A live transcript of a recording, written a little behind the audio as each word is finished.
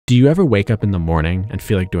Do you ever wake up in the morning and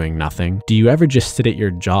feel like doing nothing? Do you ever just sit at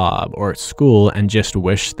your job or at school and just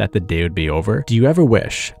wish that the day would be over? Do you ever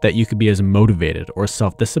wish that you could be as motivated or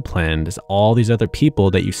self-disciplined as all these other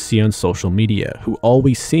people that you see on social media who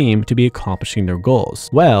always seem to be accomplishing their goals?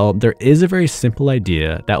 Well, there is a very simple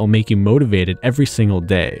idea that will make you motivated every single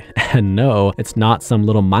day. And no, it's not some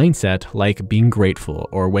little mindset like being grateful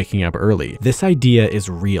or waking up early. This idea is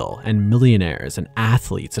real, and millionaires and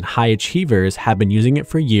athletes and high achievers have been using it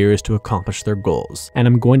for years to accomplish their goals. And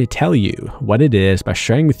I'm going to tell you what it is by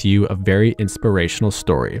sharing with you a very inspirational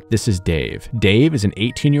story. This is Dave. Dave is an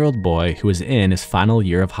 18-year-old boy who is in his final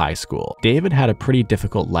year of high school. David had a pretty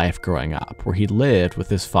difficult life growing up, where he lived with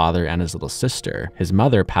his father and his little sister. His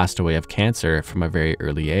mother passed away of cancer from a very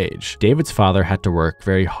early age. David's father had to work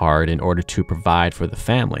very hard in order to provide for the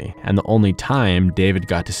family, and the only time David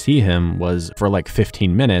got to see him was for like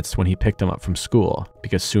 15 minutes when he picked him up from school,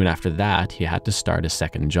 because soon after that he had to start a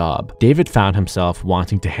second job. David found himself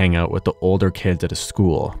wanting to hang out with the older kids at his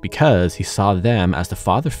school because he saw them as the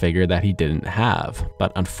father figure that he didn't have,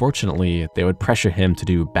 but unfortunately they would pressure him to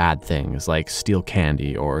do bad things like steal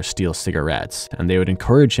candy or steal cigarettes, and they would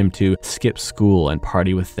encourage him to skip school and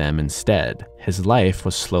party with them instead. His life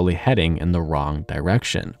was slowly heading in the wrong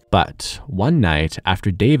direction. But one night,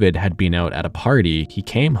 after David had been out at a party, he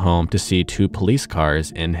came home to see two police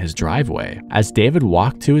cars in his driveway. As David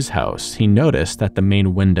walked to his house, he noticed that the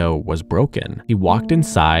main window was broken. He walked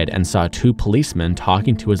inside and saw two policemen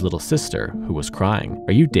talking to his little sister, who was crying.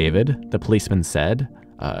 "Are you David?" the policeman said.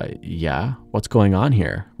 Yeah. What's going on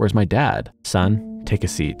here? Where's my dad?" "Son, take a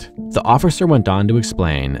seat." The officer went on to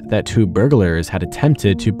explain that two burglars had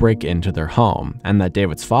attempted to break into their home and that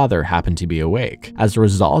David's father happened to be awake. As a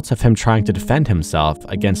result of him trying to defend himself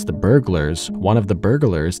against the burglars, one of the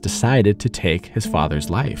burglars decided to take his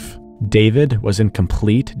father's life. David was in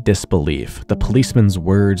complete disbelief. The policeman's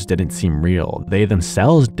words didn't seem real. They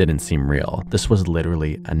themselves didn't seem real. This was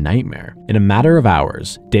literally a nightmare. In a matter of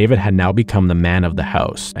hours, David had now become the man of the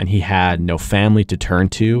house, and he had no family to turn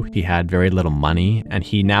to, he had very little money, and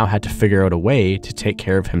he now had to figure out a way to take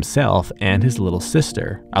care of himself and his little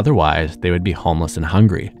sister. Otherwise, they would be homeless and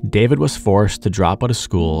hungry. David was forced to drop out of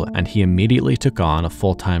school, and he immediately took on a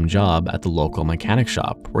full-time job at the local mechanic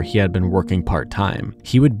shop, where he had been working part-time.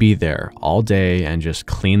 He would be there all day and just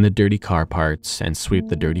clean the dirty car parts and sweep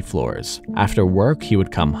the dirty floors. After work, he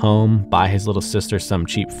would come home, buy his little sister some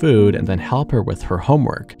cheap food, and then help her with her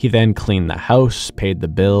homework. He then cleaned the house, paid the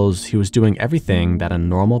bills. He was doing everything that a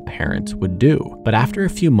normal parent would do. But after a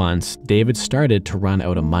few months, David started to run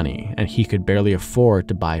out of money, and he could barely afford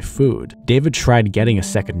to buy food. David tried getting a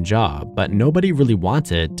second job, but nobody really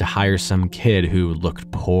wanted to hire some kid who looked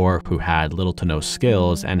poor, who had little to no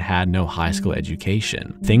skills, and had no high school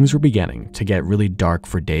education. Things were beginning to get really dark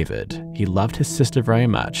for David. He loved his sister very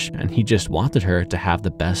much, and he just wanted her to have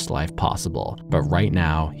the best life possible. But right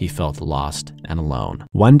now, he felt lost and alone.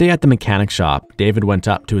 One day at the mechanic shop, David went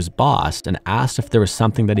up to his boss and asked if there was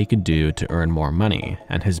something that he could do to earn more money.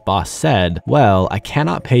 And his boss said, "Well, I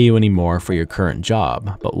cannot pay you any more for your current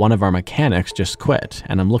job, but one of our mechanics just quit,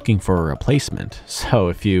 and I'm looking for a replacement. So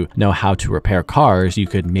if you know how to repair cars, you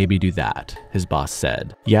could maybe do that," his boss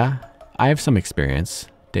said. "Yeah, I have some experience,"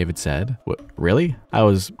 David said. Really? I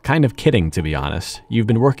was kind of kidding, to be honest. You've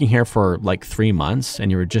been working here for like 3 months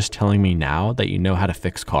and you were just telling me now that you know how to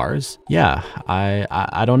fix cars? Yeah,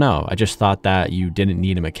 I don't know. I just thought that you didn't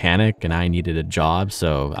need a mechanic and I needed a job,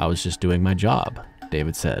 so I was just doing my job,"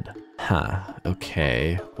 David said.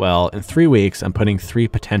 Okay. Well, in 3 weeks, I'm putting 3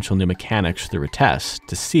 potential new mechanics through a test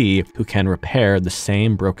to see who can repair the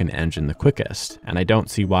same broken engine the quickest. And I don't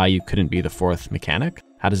see why you couldn't be the 4th mechanic.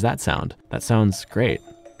 How does that sound? That sounds great.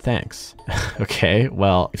 Thanks. Okay,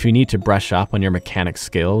 well, if you need to brush up on your mechanic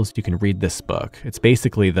skills, you can read this book. It's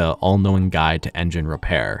basically the all-knowing guide to engine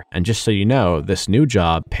repair. And just so you know, this new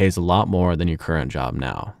job pays a lot more than your current job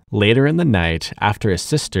now. Later in the night, after his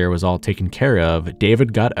sister was all taken care of,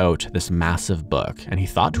 David got out this massive book, and he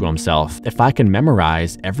thought to himself, if I can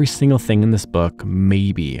memorize every single thing in this book,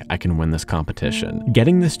 maybe I can win this competition.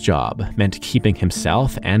 Getting this job meant keeping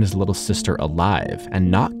himself and his little sister alive,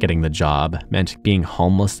 and not getting the job meant being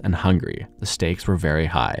homeless and hungry. The stakes were very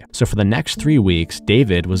high. So for the next 3 weeks,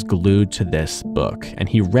 David was glued to this book, and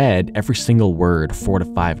he read every single word 4 to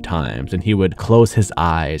 5 times, and he would close his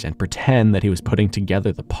eyes and pretend that he was putting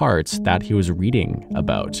together the parts that he was reading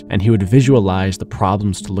about, and he would visualize the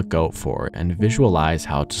problems to look out for and visualize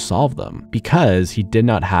how to solve them. Because he did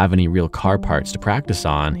not have any real car parts to practice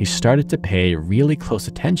on, he started to pay really close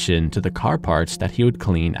attention to the car parts that he would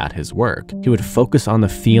clean at his work. He would focus on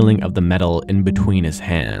the feeling of the metal in between his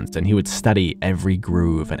hands, and he would study every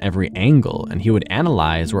groove and every angle, and he would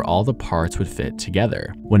analyze where all the parts would fit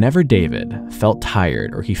together. Whenever David felt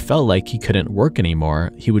tired or he felt like he couldn't work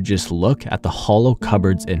anymore, he would just look at the hollow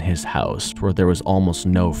cupboards in his house where there was almost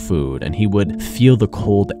no food, and he would feel the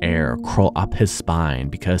cold air crawl up his spine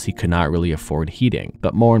because he could not really afford heating.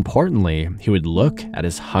 But more importantly, he would look at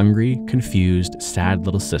his hungry, confused, sad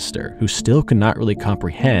little sister, who still could not really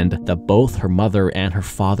comprehend that both her mother and her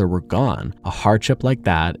father were gone. A hardship like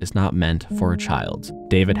that is not meant for a child.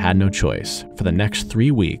 David had no choice. For the next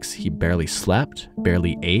 3 weeks, he barely slept,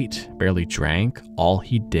 barely ate, barely drank. All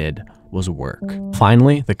he did was work.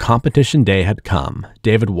 Finally, the competition day had come.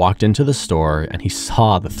 David walked into the store and he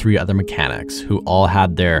saw the 3 other mechanics who all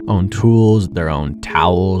had their own tools, their own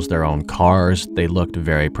towels, their own cars. They looked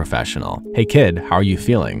very professional. "Hey kid, how are you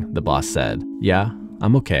feeling?" the boss said. "Yeah,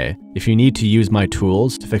 I'm okay. If you need to use my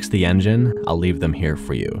tools to fix the engine, I'll leave them here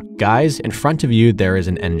for you." Guys, in front of you there is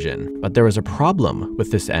an engine, but there is a problem with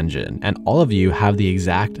this engine, and all of you have the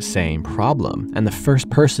exact same problem. And the first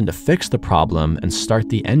person to fix the problem and start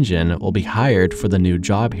the engine will be hired for the new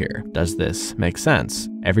job here. Does this make sense?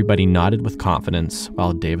 Everybody nodded with confidence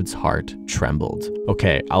while David's heart trembled.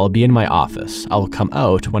 "Okay, I will be in my office. I will come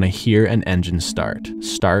out when I hear an engine start.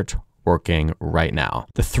 Start working right now."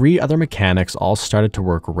 The 3 other mechanics all started to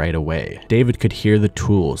work right away. David could hear the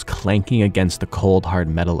tools clanking against the cold hard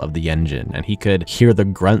metal of the engine, and he could hear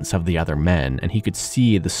the grunts of the other men, and he could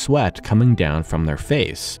see the sweat coming down from their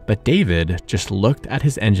face. But David just looked at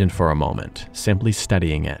his engine for a moment, simply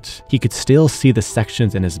studying it. He could still see the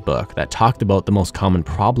sections in his book that talked about the most common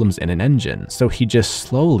problems in an engine, so he just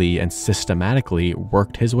slowly and systematically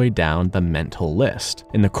worked his way down the mental list.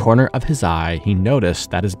 In the corner of his eye, he noticed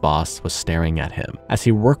that his boss was staring at him. As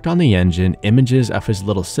he worked on the engine, images of his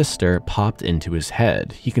little sister popped into his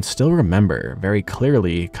head. He could still remember very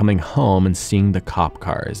clearly coming home and seeing the cop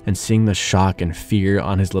cars and seeing the shock and fear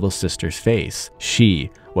on his little sister's face.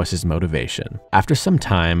 She was his motivation. After some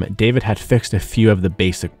time, David had fixed a few of the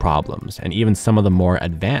basic problems and even some of the more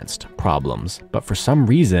advanced problems, but for some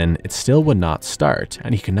reason, it still would not start,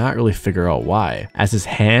 and he could not really figure out why. As his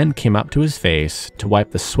hand came up to his face to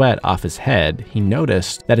wipe the sweat off his head, he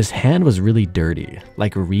noticed that his hand was really dirty,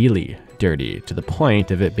 like really dirty, to the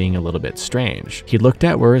point of it being a little bit strange. He looked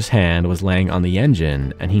at where his hand was laying on the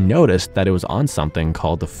engine, and he noticed that it was on something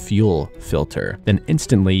called the fuel filter. Then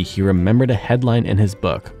instantly, he remembered a headline in his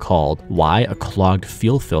book called "Why a Clogged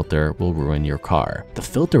Fuel Filter Will Ruin Your Car." The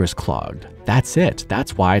filter is clogged. That's it.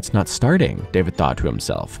 That's why it's not starting, David thought to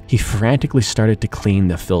himself. He frantically started to clean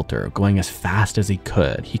the filter, going as fast as he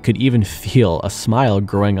could. He could even feel a smile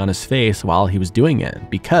growing on his face while he was doing it,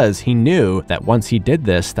 because he knew that once he did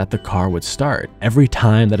this, that the car would start. Every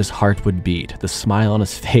time that his heart would beat, the smile on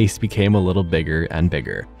his face became a little bigger and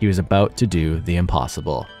bigger. He was about to do the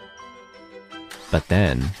impossible. But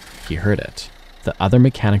then he heard it. The other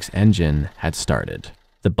mechanic's engine had started.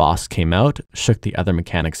 The boss came out, shook the other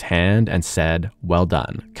mechanic's hand, and said, "Well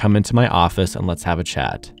done. Come into my office and let's have a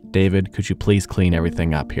chat. David, could you please clean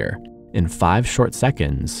everything up here?" In 5 short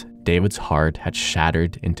seconds, David's heart had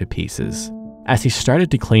shattered into pieces. As he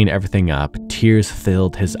started to clean everything up, tears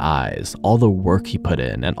filled his eyes. All the work he put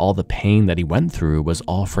in and all the pain that he went through was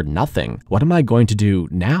all for nothing. What am I going to do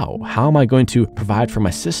now? How am I going to provide for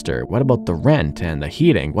my sister? What about the rent and the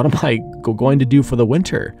heating? What am I going to do for the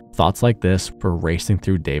winter? Thoughts like this were racing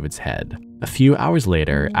through David's head. A few hours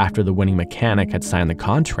later, after the winning mechanic had signed the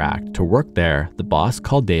contract to work there, the boss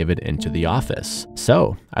called David into the office.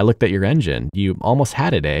 "So, I looked at your engine. You almost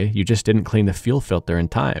had it, eh? You just didn't clean the fuel filter in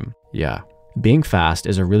time." "Yeah." Being fast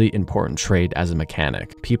is a really important trait as a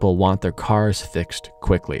mechanic. People want their cars fixed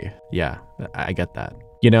quickly. "Yeah, I get that."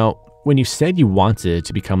 "You know, when you said you wanted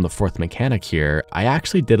to become the 4th mechanic here, I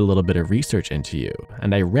actually did a little bit of research into you,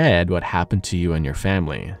 and I read what happened to you and your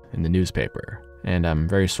family in the newspaper, and I'm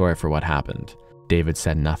very sorry for what happened." David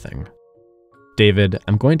said nothing. "David,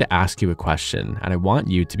 I'm going to ask you a question, and I want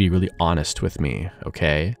you to be really honest with me,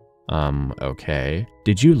 okay?" Okay.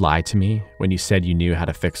 "Did you lie to me when you said you knew how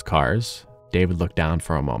to fix cars?" David looked down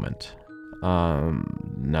for a moment.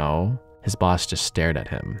 No." His boss just stared at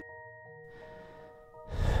him.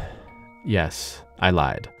 "Yes, I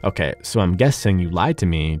lied." "Okay, so I'm guessing you lied to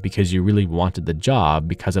me because you really wanted the job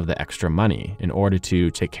because of the extra money in order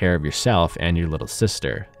to take care of yourself and your little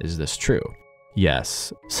sister. Is this true?"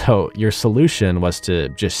 Yes. So your solution was to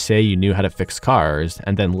just say you knew how to fix cars,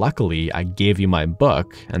 and then luckily I gave you my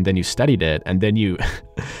book, and then you studied it, and then you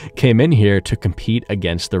came in here to compete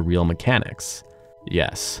against the real mechanics.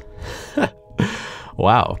 Yes.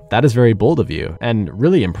 Wow, that is very bold of you, and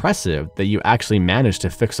really impressive that you actually managed to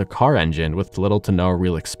fix a car engine with little to no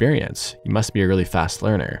real experience. You must be a really fast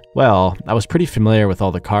learner. Well, I was pretty familiar with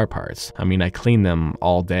all the car parts. I mean, I clean them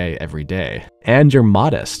all day, every day. And you're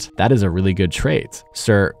modest. That is a really good trait.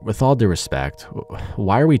 Sir, with all due respect,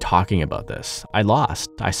 why are we talking about this? I lost.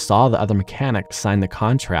 I saw the other mechanic sign the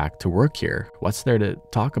contract to work here. What's there to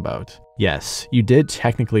talk about? Yes, you did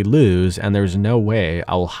technically lose, and there's no way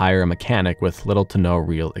I will hire a mechanic with little to no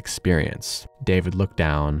real experience. David looked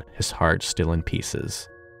down, his heart still in pieces.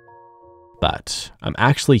 But I'm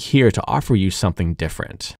actually here to offer you something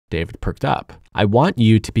different. David perked up. I want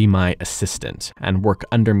you to be my assistant and work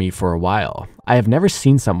under me for a while. I have never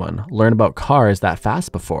seen someone learn about cars that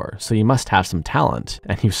fast before, so you must have some talent,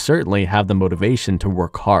 and you certainly have the motivation to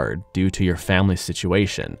work hard due to your family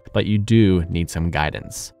situation, but you do need some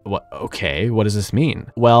guidance. Okay, what does this mean?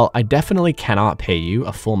 Well, I definitely cannot pay you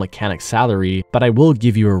a full mechanic salary, but I will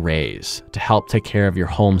give you a raise to help take care of your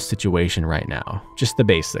home situation right now. Just the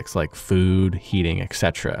basics like food, heating,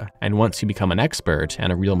 etc. And once you become an expert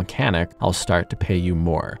and a real mechanic, I'll start to pay you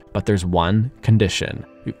more. But there's one condition.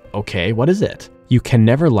 Okay, what is it? You can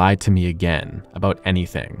never lie to me again about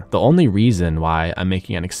anything. The only reason why I'm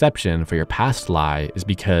making an exception for your past lie is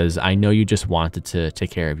because I know you just wanted to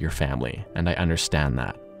take care of your family, and I understand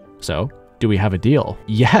that. So, do we have a deal?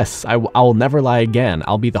 Yes, I'll never lie again.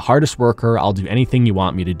 I'll be the hardest worker. I'll do anything you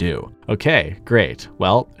want me to do. Okay, great.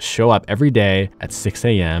 Well, show up every day at 6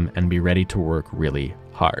 a.m. and be ready to work really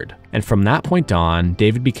hard. And from that point on,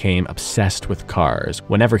 David became obsessed with cars.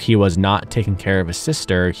 Whenever he was not taking care of his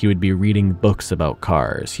sister, he would be reading books about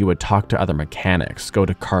cars. He would talk to other mechanics, go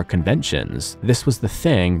to car conventions. This was the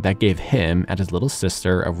thing that gave him and his little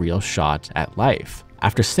sister a real shot at life.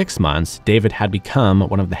 After 6 months, David had become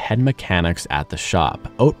one of the head mechanics at the shop,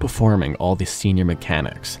 outperforming all the senior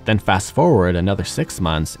mechanics. Then fast forward another 6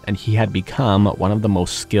 months, and he had become one of the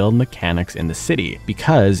most skilled mechanics in the city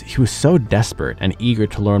because he was so desperate and eager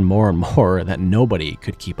to learn more and more that nobody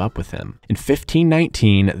could keep up with him. In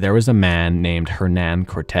 1519, there was a man named Hernan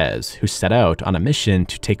Cortez who set out on a mission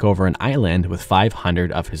to take over an island with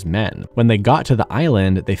 500 of his men. When they got to the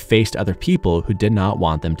island, they faced other people who did not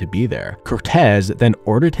want them to be there. Cortez then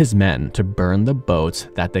ordered his men to burn the boats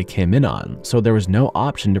that they came in on, so there was no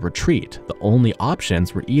option to retreat. The only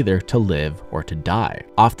options were either to live or to die.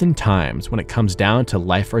 Oftentimes, when it comes down to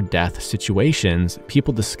life or death situations,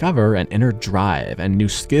 people discover an inner drive and new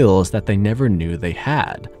skills that they never knew they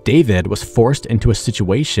had. David was forced into a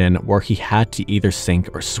situation where he had to either sink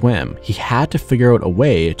or swim. He had to figure out a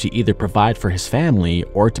way to either provide for his family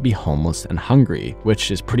or to be homeless and hungry,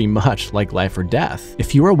 which is pretty much like life or death.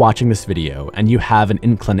 If you are watching this video and you have an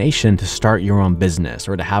inclination to start your own business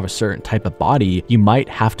or to have a certain type of body, you might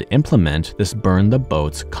have to implement this burn the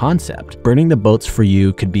boats concept. Burning the boats for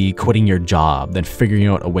you could be quitting your job, then figuring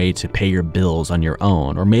out a way to pay your bills on your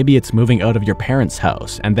own, or maybe it's moving out of your parents'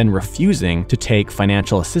 house and then refusing to take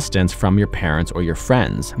financial assistance from your parents or your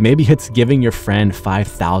friends. Maybe it's giving your friend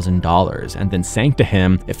 $5,000 and then saying to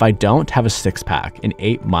him, if I don't have a six-pack in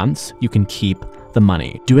 8 months, you can keep the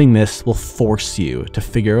money. Doing this will force you to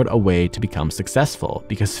figure out a way to become successful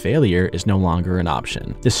because failure is no longer an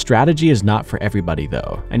option. This strategy is not for everybody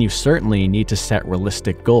though, and you certainly need to set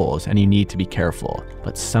realistic goals and you need to be careful,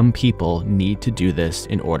 but some people need to do this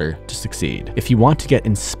in order to succeed. If you want to get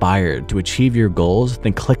inspired to achieve your goals,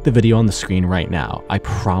 then click the video on the screen right now. I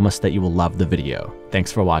promise that you will love the video.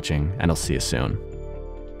 Thanks for watching, and I'll see you soon.